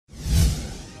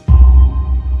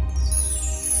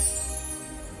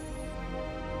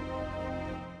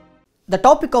The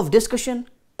topic of discussion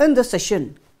in this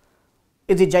session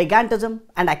is the gigantism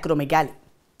and acromegaly.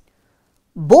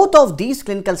 Both of these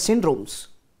clinical syndromes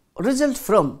result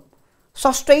from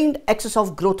sustained excess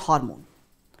of growth hormone.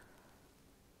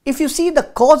 If you see the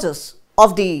causes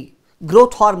of the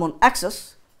growth hormone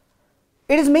excess,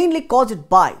 it is mainly caused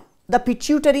by the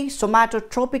pituitary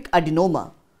somatotrophic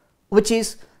adenoma, which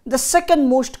is the second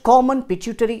most common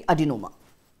pituitary adenoma.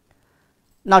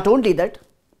 Not only that,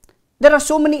 there are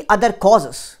so many other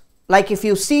causes, like if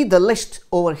you see the list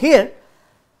over here,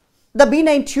 the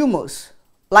benign tumors,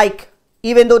 like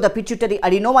even though the pituitary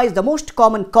adenoma is the most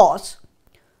common cause,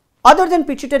 other than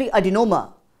pituitary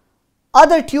adenoma,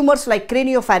 other tumors like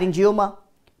craniopharyngioma,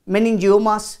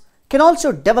 meningiomas can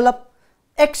also develop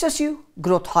excessive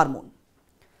growth hormone.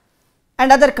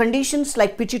 And other conditions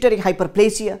like pituitary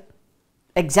hyperplasia,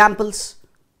 examples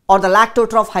or the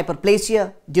lactotroph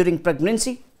hyperplasia during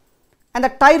pregnancy, and the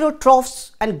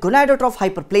tyrotrophs and gonadotroph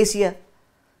hyperplasia.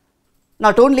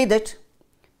 Not only that,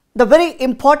 the very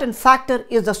important factor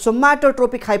is the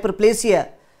somatotrophic hyperplasia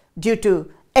due to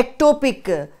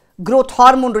ectopic growth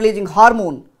hormone releasing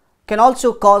hormone can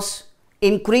also cause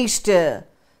increased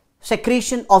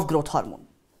secretion of growth hormone.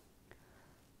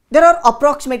 There are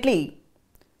approximately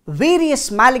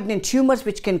various malignant tumors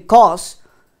which can cause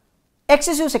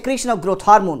excessive secretion of growth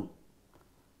hormone.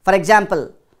 For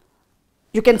example,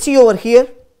 you can see over here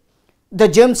the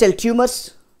germ cell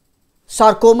tumors,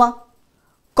 sarcoma,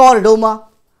 chordoma,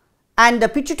 and the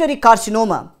pituitary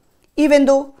carcinoma, even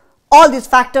though all these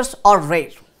factors are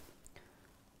rare.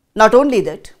 Not only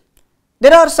that,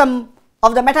 there are some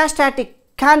of the metastatic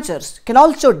cancers can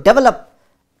also develop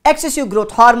excessive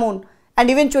growth hormone and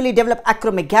eventually develop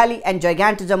acromegaly and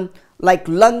gigantism like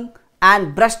lung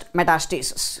and breast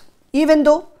metastasis. Even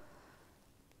though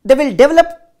they will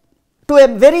develop to a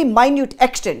very minute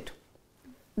extent,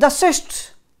 the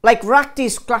cysts like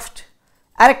Rachis cleft,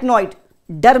 arachnoid,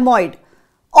 dermoid,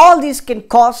 all these can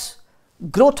cause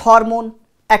growth hormone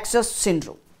excess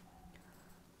syndrome.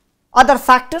 Other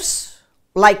factors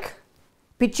like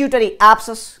pituitary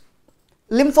abscess,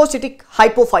 lymphocytic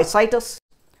hypophysitis,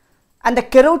 and the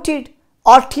carotid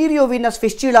arteriovenous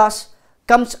fistulas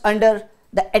comes under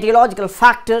the etiological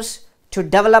factors to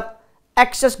develop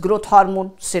excess growth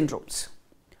hormone syndromes.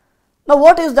 Now,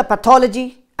 what is the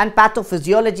pathology and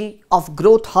pathophysiology of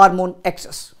growth hormone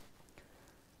excess?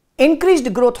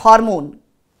 Increased growth hormone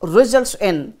results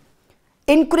in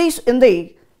increase in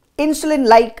the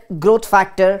insulin-like growth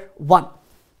factor 1.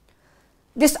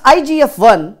 This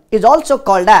IGF-1 is also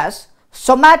called as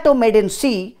somatomedin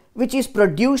C, which is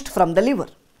produced from the liver.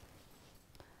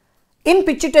 In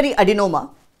pituitary adenoma,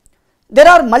 there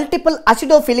are multiple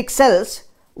acidophilic cells,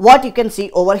 what you can see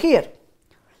over here.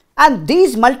 And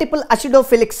these multiple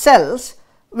acidophilic cells,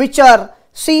 which are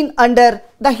seen under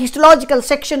the histological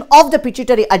section of the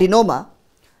pituitary adenoma,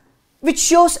 which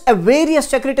shows a various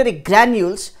secretory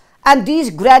granules, and these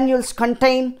granules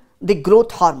contain the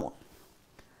growth hormone.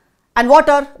 And what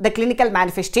are the clinical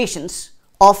manifestations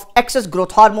of excess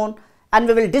growth hormone? And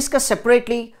we will discuss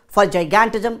separately for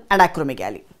gigantism and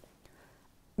acromegaly.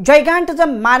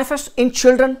 Gigantism manifests in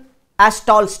children as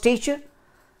tall stature,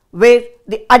 where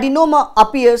the adenoma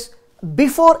appears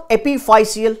before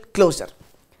epiphyseal closure.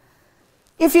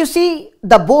 If you see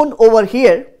the bone over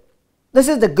here, this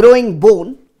is the growing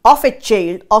bone of a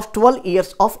child of 12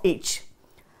 years of age.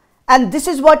 And this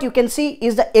is what you can see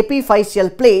is the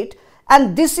epiphyseal plate,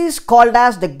 and this is called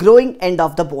as the growing end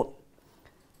of the bone.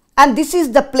 And this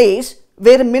is the place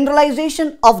where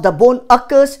mineralization of the bone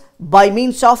occurs by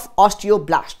means of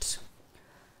osteoblasts.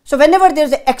 So whenever there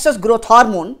is an excess growth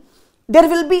hormone, there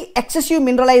will be excessive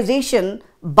mineralization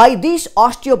by these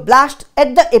osteoblasts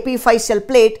at the epiphyseal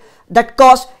plate that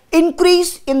cause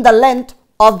increase in the length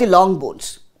of the long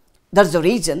bones. That's the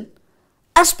reason,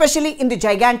 especially in the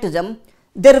gigantism,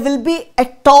 there will be a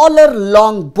taller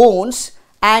long bones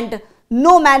and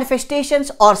no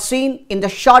manifestations are seen in the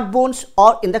short bones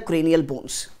or in the cranial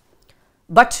bones.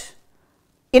 But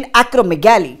in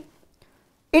acromegaly,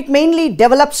 it mainly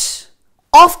develops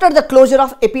after the closure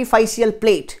of epiphyseal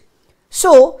plate.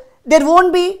 So there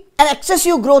won't be an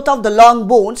excessive growth of the long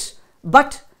bones,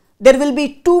 but there will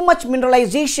be too much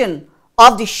mineralization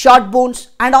of the short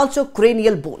bones and also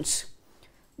cranial bones.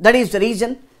 That is the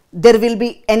reason there will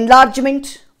be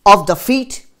enlargement of the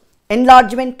feet,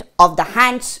 enlargement of the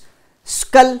hands,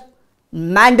 skull,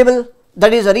 mandible.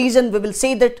 That is the reason we will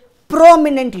say that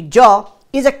prominent jaw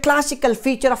is a classical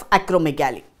feature of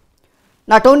acromegaly.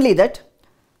 Not only that,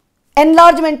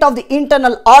 enlargement of the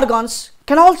internal organs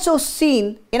can also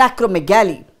seen in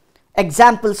acromegaly.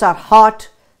 Examples are heart,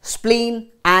 spleen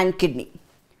and kidney.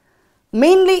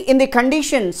 Mainly in the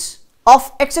conditions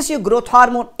of excessive growth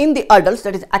hormone in the adults,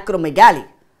 that is acromegaly,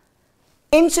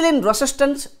 insulin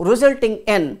resistance resulting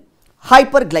in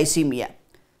hyperglycemia.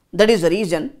 That is the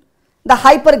reason the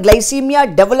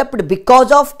hyperglycemia developed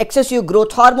because of excessive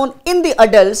growth hormone in the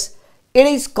adults, it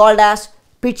is called as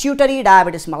pituitary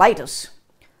diabetes mellitus.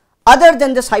 Other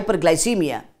than this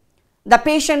hyperglycemia, the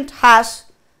patient has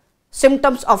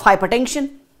symptoms of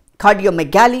hypertension,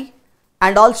 cardiomegaly,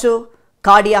 and also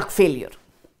cardiac failure.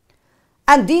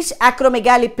 And these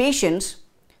acromegaly patients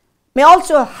may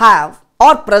also have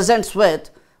or presents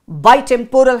with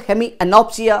bitemporal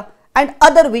hemianopsia and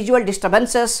other visual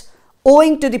disturbances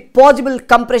owing to the possible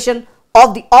compression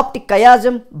of the optic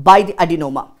chiasm by the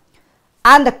adenoma.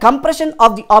 And the compression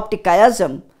of the optic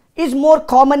chiasm is more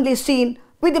commonly seen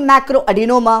with the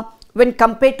macroadenoma when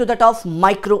compared to that of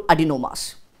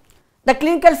microadenomas. The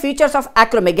clinical features of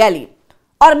acromegaly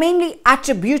are mainly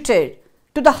attributed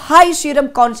to the high serum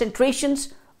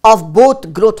concentrations of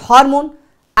both growth hormone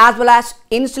as well as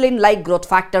insulin-like growth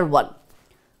factor 1,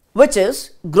 which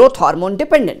is growth hormone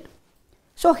dependent.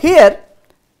 So here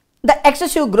the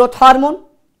excessive growth hormone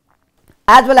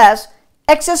as well as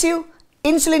excessive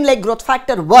insulin-like growth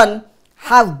factor 1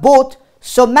 have both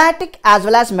somatic as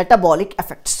well as metabolic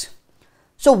effects.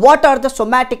 So what are the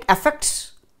somatic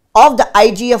effects of the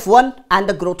IGF-1 and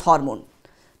the growth hormone?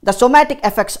 The somatic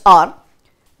effects are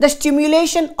the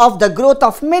stimulation of the growth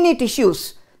of many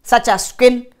tissues such as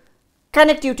skin,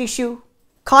 connective tissue,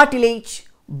 cartilage,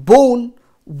 bone,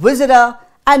 viscera,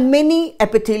 and many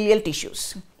epithelial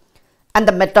tissues. And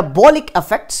the metabolic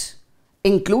effects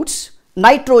includes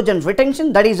nitrogen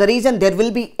retention, that is the reason there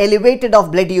will be elevated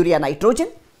of blood urea nitrogen,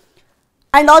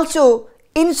 and also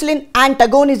insulin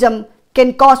antagonism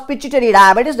can cause pituitary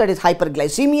diabetes, that is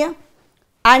hyperglycemia,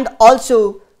 and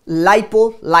also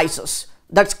lipolysis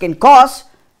that can cause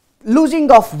losing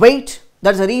of weight.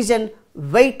 That's the reason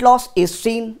weight loss is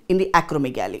seen in the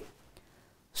acromegaly.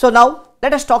 So now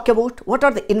let us talk about what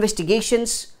are the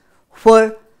investigations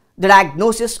for the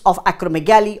diagnosis of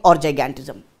acromegaly or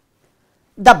gigantism.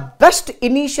 The best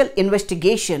initial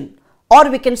investigation, or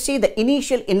we can say the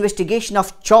initial investigation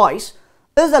of choice,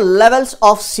 is the levels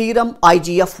of serum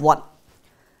IGF-1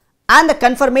 and the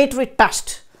confirmatory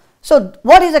test. So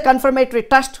what is the confirmatory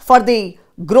test for the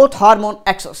growth hormone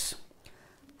excess?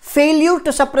 Failure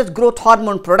to suppress growth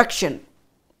hormone production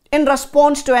in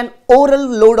response to an oral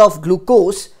load of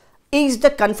glucose is the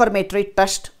confirmatory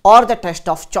test or the test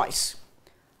of choice.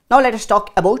 Now let us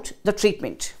talk about the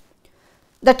treatment.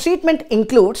 The treatment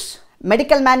includes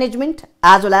medical management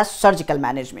as well as surgical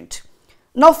management.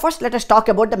 Now first let us talk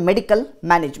about the medical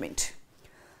management.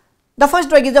 The first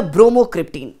drug is the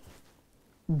Bromocriptine.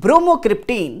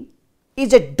 Bromocriptine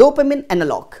is a dopamine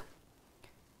analog.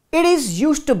 It is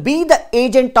used to be the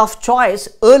agent of choice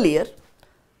earlier,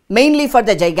 mainly for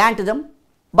the gigantism,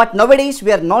 but nowadays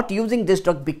we are not using this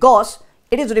drug because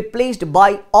it is replaced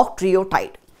by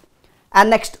Octreotide. And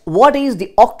next, what is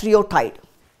the Octreotide?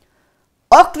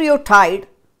 Octreotide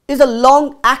is a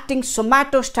long-acting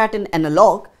somatostatin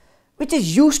analog which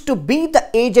is used to be the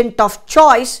agent of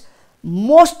choice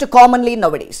most commonly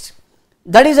nowadays.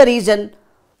 That is the reason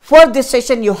for this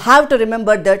session you have to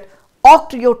remember that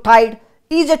Octreotide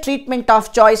is a treatment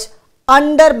of choice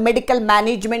under medical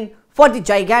management for the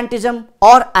gigantism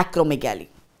or acromegaly.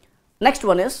 Next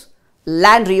one is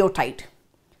Lanreotide.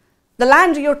 The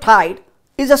Lanreotide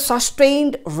is a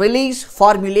sustained release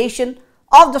formulation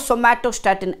of the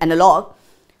somatostatin analog,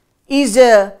 is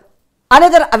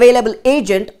another available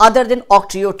agent other than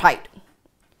Octreotide.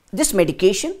 This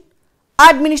medication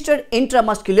administered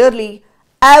intramuscularly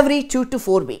every 2 to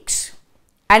 4 weeks,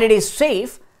 and it is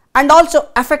safe and also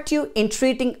effective in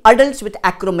treating adults with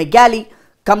acromegaly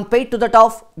compared to that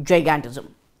of gigantism.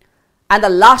 And the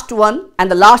last one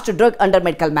and the last drug under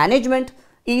medical management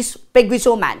is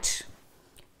Pegvisomant.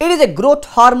 It is a growth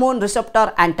hormone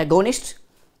receptor antagonist,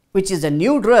 which is a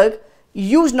new drug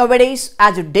used nowadays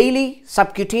as a daily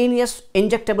subcutaneous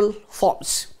injectable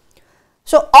forms.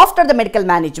 So after the medical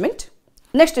management,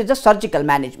 next is the surgical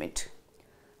management.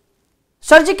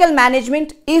 Surgical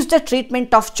management is the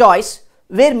treatment of choice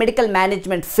where medical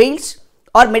management fails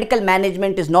or medical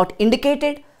management is not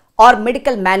indicated or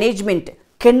medical management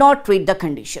cannot treat the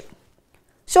condition.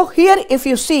 So here if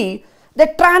you see,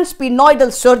 the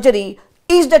transpenoidal surgery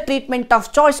is the treatment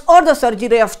of choice or the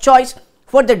surgery of choice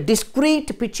for the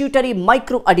discrete pituitary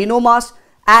microadenomas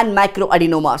and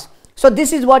macroadenomas. So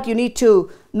this is what you need to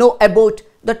know about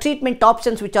the treatment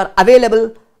options which are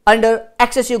available under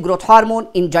excessive growth hormone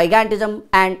in gigantism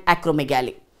and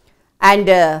acromegaly.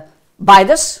 And by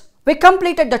this we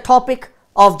completed the topic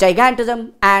of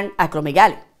gigantism and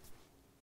acromegaly.